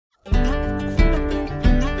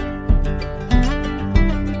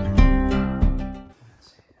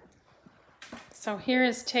So here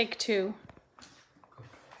is take 2.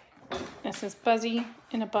 This is Buzzy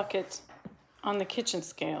in a bucket on the kitchen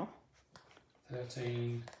scale.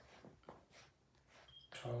 13,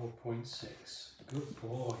 12.6. Good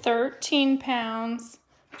boy. 13 pounds,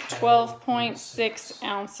 12.6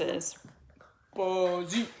 ounces.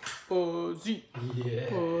 Buzzy, Buzzy, Yeah.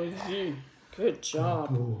 Buzzy. Good job.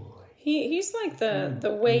 Good boy. He's like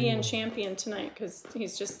the weigh-in champion tonight because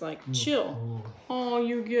he's just like chill. Oh,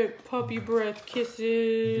 you get puppy breath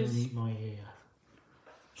kisses. Don't eat my ear.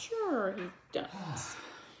 Sure he does.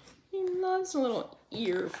 He loves a little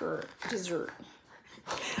ear for dessert.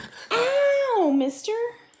 Ow, mister.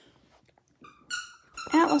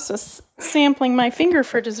 Atlas is sampling my finger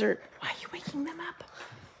for dessert. Why are you waking them up?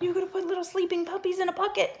 You're going to put little sleeping puppies in a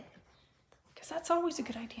bucket. Because that's always a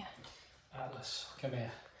good idea. Atlas, come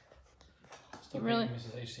here. Stop really- eating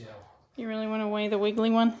Mrs. HCL. You really want to weigh the wiggly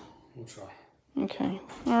one? We'll try. Okay.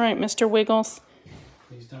 All right, Mr. Wiggles.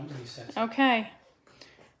 Please don't reset. Okay.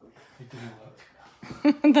 It didn't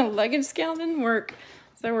work. The luggage scale didn't work.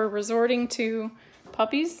 So we're resorting to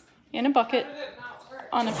puppies in a bucket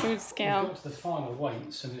on a food We scale. got to the final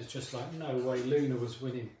weights and it's just like, no way Luna was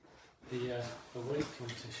winning the weight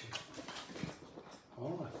competition.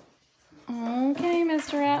 All right. Okay,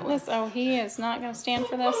 Mr. Atlas. Oh, he is not going to stand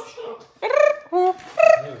for this.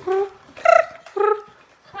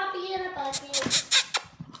 Puppy in a bucket.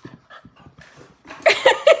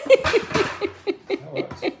 That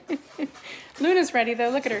works. Luna's ready, though.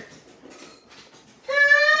 Look at her.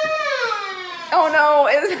 Oh, no.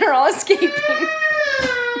 They're all escaping.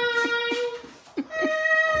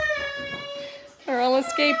 They're all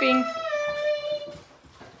escaping.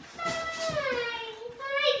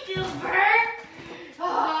 Hi, Gilbert.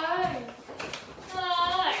 Hi.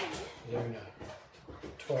 Hi. Luna,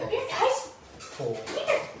 12, Here, guys. 4.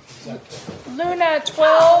 Exactly. Luna,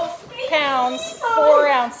 12 pounds, 4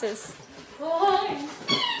 ounces. Hi.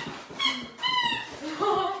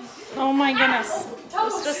 Oh, my goodness.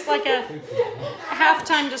 It's just like a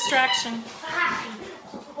halftime distraction.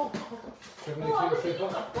 What?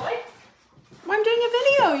 I'm doing a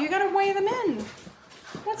video. You gotta weigh them in.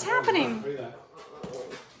 What's happening? Do that.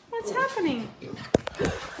 What's happening?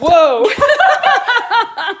 Whoa!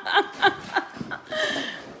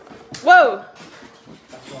 Whoa!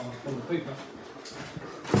 That's why I'm pulling the paper.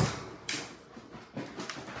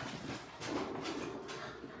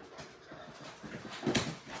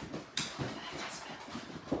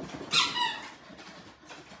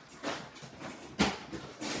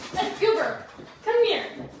 Hey, Gilbert, come here.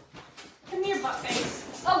 Come here, butt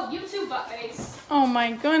face. Oh, you too, butt face. Oh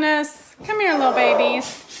my goodness. Come here, little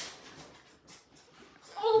babies.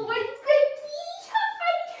 Oh, my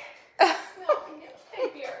baby. Hey,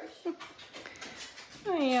 bears.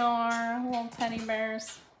 There you are, little teddy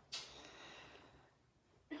bears.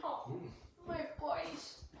 Oh, my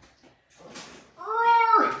boys.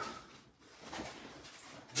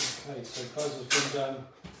 Okay, so Buzz has been done.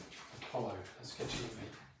 Apollo, let's get you with me.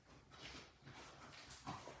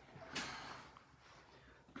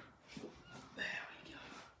 There we go.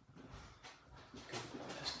 Good boy.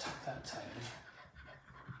 Let's tuck that tail in.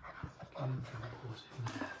 In from the horse.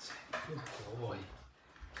 That's it. Good boy.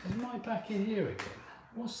 Is my back in here again?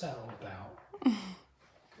 What's that all about?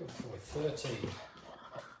 Good boy. 13.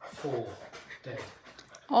 4. Dead.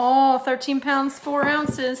 Oh, 13 pounds, 4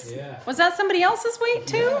 ounces. Yeah. Was that somebody else's weight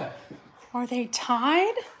too? Yeah. Are they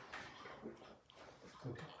tied?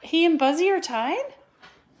 Good boy. He and Buzzy are tied?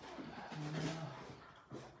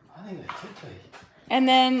 I think they could be. And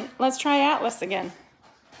then let's try Atlas again.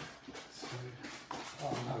 So,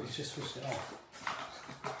 oh no, he's just switched it off.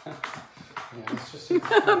 Yeah, let's just see.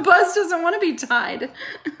 Buzz doesn't want to be tied.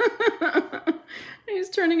 He's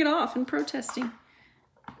turning it off and protesting.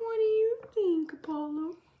 What do you think,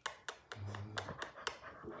 Apollo?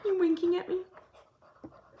 You winking at me?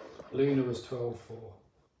 Luna was 12.4.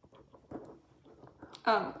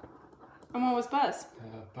 Oh. And what was Buzz?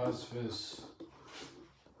 Buzz was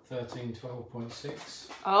 13, 12.6.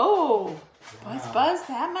 Oh. Was Wow. Buzz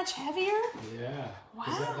that much heavier? Yeah.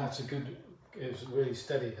 'Cause Wow. that's a good, it was really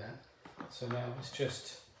steady that. So now it's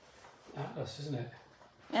just Atlas, isn't it?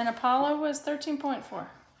 And Apollo was 13.4.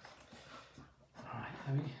 Alright,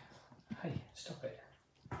 let me, hey, stop it.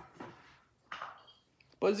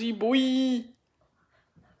 Buzzy boy.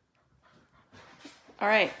 All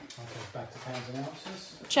right, Okay, back to pounds and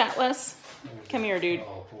ounces. Chatless. There we Come go. here, dude.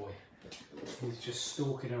 Oh boy. He's just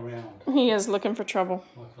stalking around He is looking for trouble.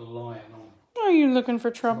 like a lion on Are you looking for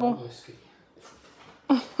malt trouble? whiskey.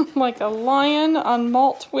 Like a lion on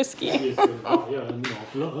malt whiskey. He's a lion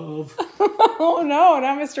of love. Oh no,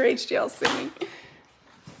 now Mr. HDL singing.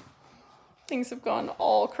 Things have gone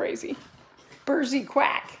all crazy. Bursy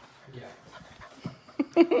quack. Yeah.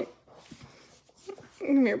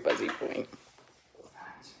 Come here, Buzzy boy.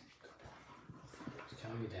 Just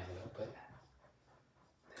calm you down a little bit.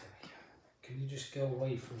 There we go. Can you just go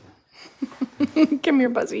away from that? Come here,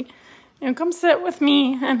 Buzzy. Now come sit with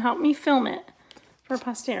me and help me film it for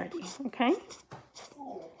posterity, okay?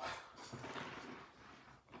 Oh.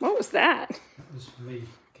 What was that? That was me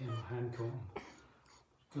getting my hand caught on.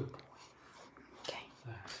 Good boy. Okay.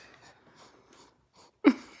 That's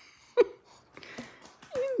it.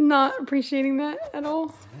 He's not appreciating that at all.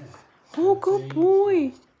 Yeah. Oh, good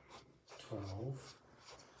boy.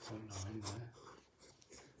 12.9 there.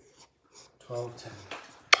 12.10.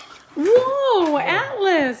 Whoa,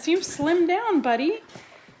 Atlas, you've slimmed down, buddy.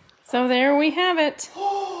 So there we have it.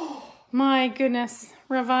 My goodness,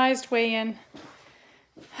 revised weigh-in.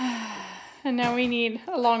 And now we need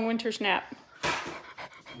a long winter's nap.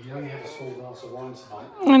 You only had a small glass of wine tonight.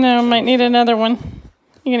 I know, might need another one.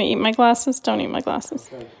 You gonna eat my glasses? Don't eat my glasses.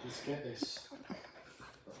 Okay, let's get this.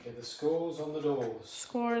 Get the scores on the doors.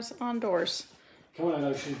 Scores on doors. Come on,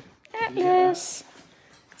 Ocean. Atlas.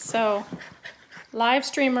 So, live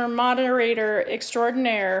streamer, moderator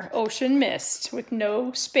extraordinaire, Ocean Mist, with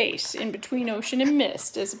no space in between Ocean and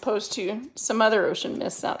Mist, as opposed to some other Ocean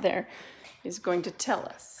Mists out there, is going to tell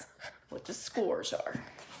us what the scores are.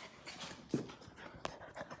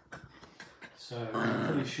 So, I'm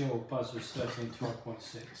pretty sure Buzz was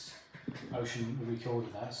 13.12.6. Ocean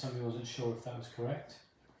recorded that. Somebody wasn't sure if that was correct.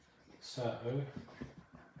 So,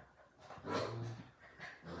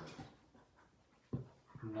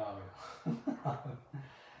 no.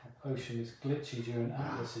 Ocean is glitchy during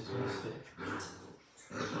Atlas's mystic.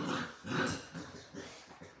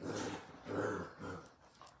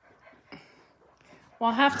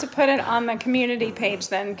 We'll have to put it on the community page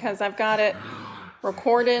then, because I've got it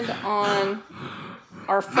recorded on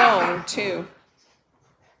our phone too.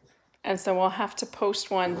 And so we'll have to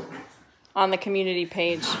post one on the community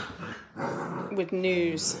page with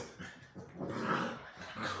news.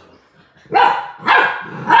 No,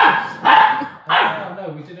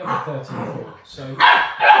 we did have a 13.4. So,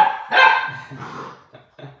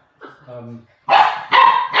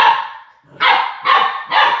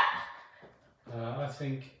 I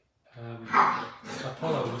think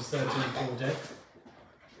Apollo was 13.4 dead.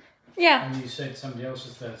 Yeah. And you said somebody else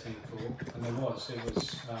was 13.4, and there was. It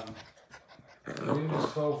was Loon was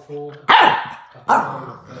 12.4,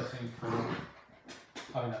 Apollo 13.4.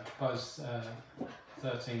 Oh no, Buzz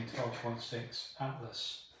 12.6. Atlas,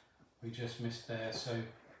 we just missed there. So, can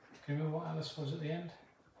you remember what Atlas was at the end?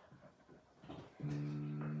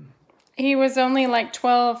 He was only like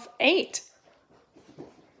 12.8.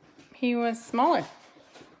 He was smaller.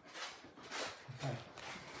 Okay.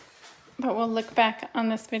 But we'll look back on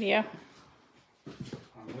this video.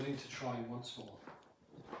 I'm willing to try once more.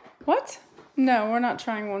 What? No, we're not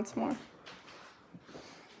trying once more.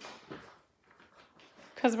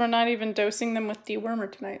 Because we're not even dosing them with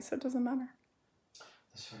dewormer tonight, so it doesn't matter.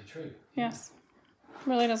 That's very true. Yes. It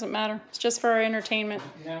really doesn't matter. It's just for our entertainment.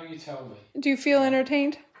 Now you tell me. Do you feel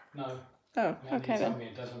entertained? No. Oh, Now okay you tell then. me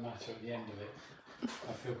it doesn't matter at the end of it.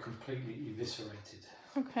 I feel completely eviscerated.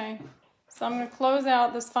 Okay. So I'm going to close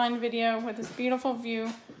out this fine video with this beautiful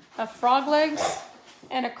view of frog legs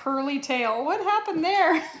and a curly tail. What happened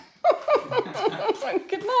there?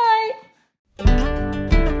 Good night.